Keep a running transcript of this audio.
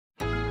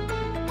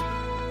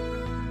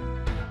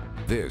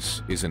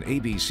This is an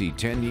ABC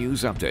 10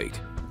 News update.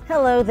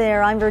 Hello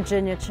there, I'm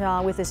Virginia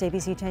Cha with this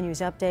ABC 10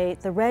 News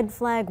update. The red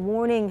flag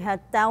warning had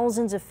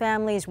thousands of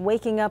families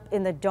waking up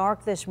in the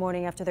dark this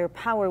morning after their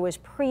power was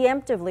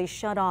preemptively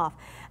shut off.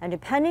 And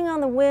depending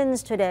on the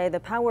winds today, the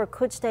power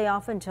could stay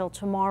off until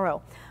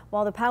tomorrow.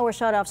 While the power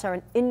shutoffs are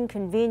an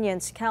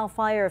inconvenience, CAL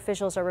FIRE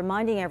officials are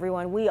reminding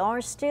everyone we are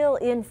still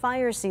in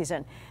fire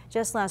season.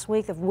 Just last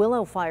week, the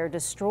Willow Fire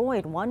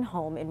destroyed one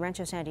home in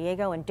Rancho San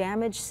Diego and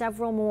damaged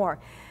several more.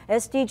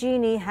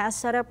 SDG&E has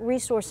set up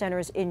resource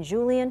centers in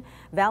Julian,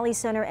 Valley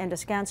Center, and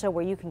Descanso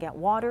where you can get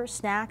water,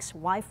 snacks,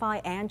 Wi-Fi,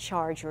 and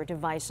charge your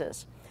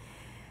devices.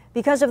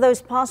 Because of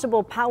those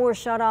possible power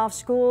shutoffs,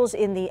 schools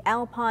in the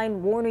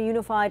Alpine, Warner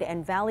Unified,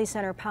 and Valley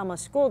Center Palma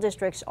school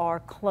districts are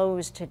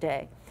closed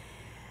today.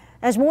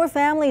 As more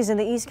families in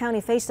the East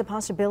County face the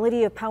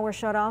possibility of power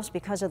shutoffs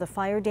because of the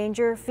fire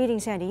danger, Feeding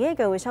San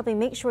Diego is helping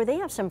make sure they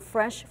have some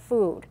fresh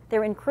food.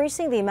 They're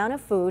increasing the amount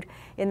of food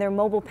in their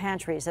mobile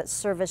pantries that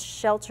service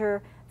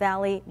Shelter,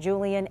 Valley,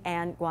 Julian,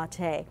 and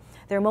Guate.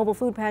 Their mobile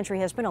food pantry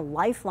has been a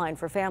lifeline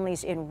for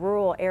families in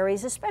rural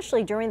areas,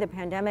 especially during the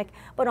pandemic,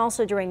 but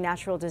also during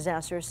natural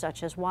disasters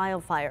such as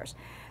wildfires.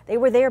 They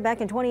were there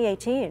back in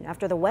 2018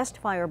 after the West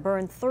Fire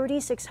burned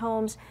 36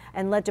 homes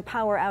and led to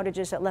power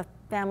outages that left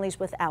families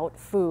without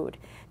food.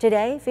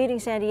 Today, Feeding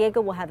San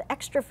Diego will have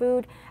extra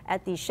food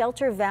at the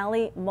Shelter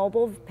Valley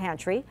Mobile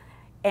Pantry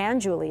and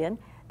Julian.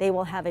 They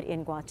will have it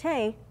in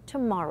Guate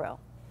tomorrow.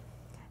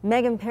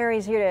 Megan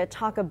Perry's here to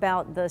talk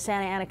about the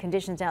Santa Ana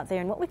conditions out there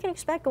and what we can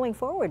expect going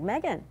forward.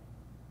 Megan.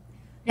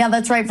 Yeah,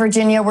 that's right,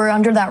 Virginia. We're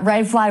under that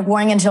red flag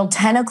warning until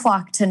 10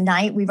 o'clock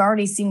tonight. We've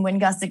already seen wind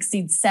gusts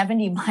exceed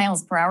 70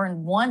 miles per hour,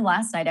 and one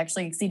last night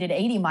actually exceeded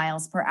 80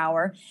 miles per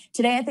hour.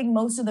 Today, I think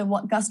most of the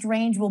gust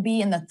range will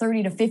be in the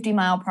 30 to 50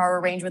 mile per hour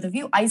range with a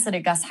few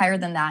isolated gusts higher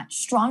than that.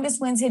 Strongest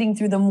winds hitting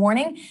through the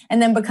morning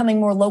and then becoming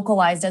more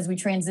localized as we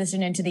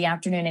transition into the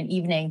afternoon and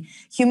evening.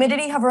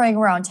 Humidity hovering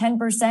around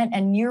 10%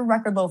 and near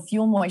record low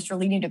fuel moisture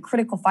leading to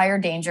critical fire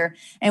danger.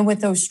 And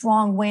with those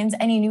strong winds,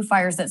 any new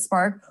fires that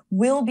spark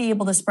will be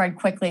able to spread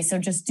quickly. So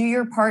just do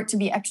your part to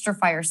be extra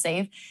fire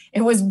safe.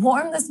 It was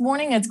warm this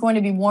morning. It's going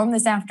to be warm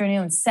this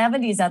afternoon.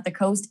 70s at the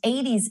coast,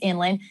 80s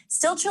inland,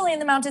 still chilly in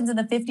the mountains in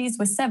the 50s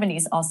with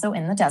 70s also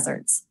in the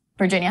deserts.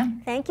 Virginia.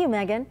 Thank you,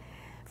 Megan.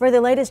 For the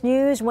latest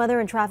news, weather,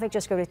 and traffic,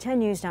 just go to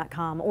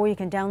 10news.com or you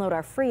can download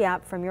our free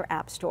app from your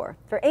app store.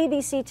 For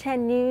ABC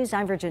 10 News,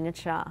 I'm Virginia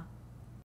Cha.